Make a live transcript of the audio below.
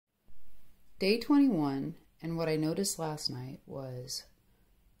Day 21, and what I noticed last night was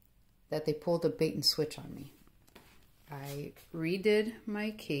that they pulled a bait and switch on me. I redid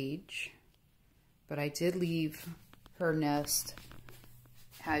my cage, but I did leave her nest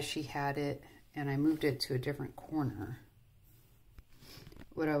as she had it, and I moved it to a different corner.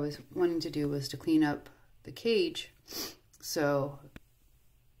 What I was wanting to do was to clean up the cage so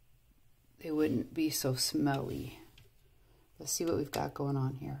they wouldn't be so smelly. Let's see what we've got going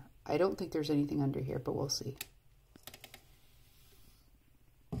on here. I don't think there's anything under here, but we'll see.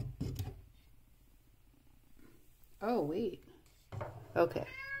 Oh, wait. Okay.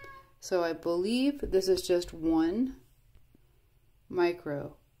 So I believe this is just one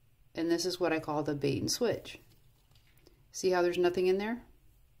micro, and this is what I call the bait and switch. See how there's nothing in there?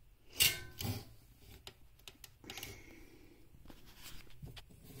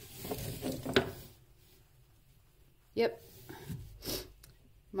 Yep.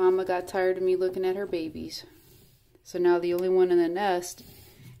 Mama got tired of me looking at her babies. So now the only one in the nest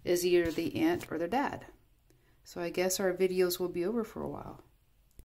is either the aunt or the dad. So I guess our videos will be over for a while.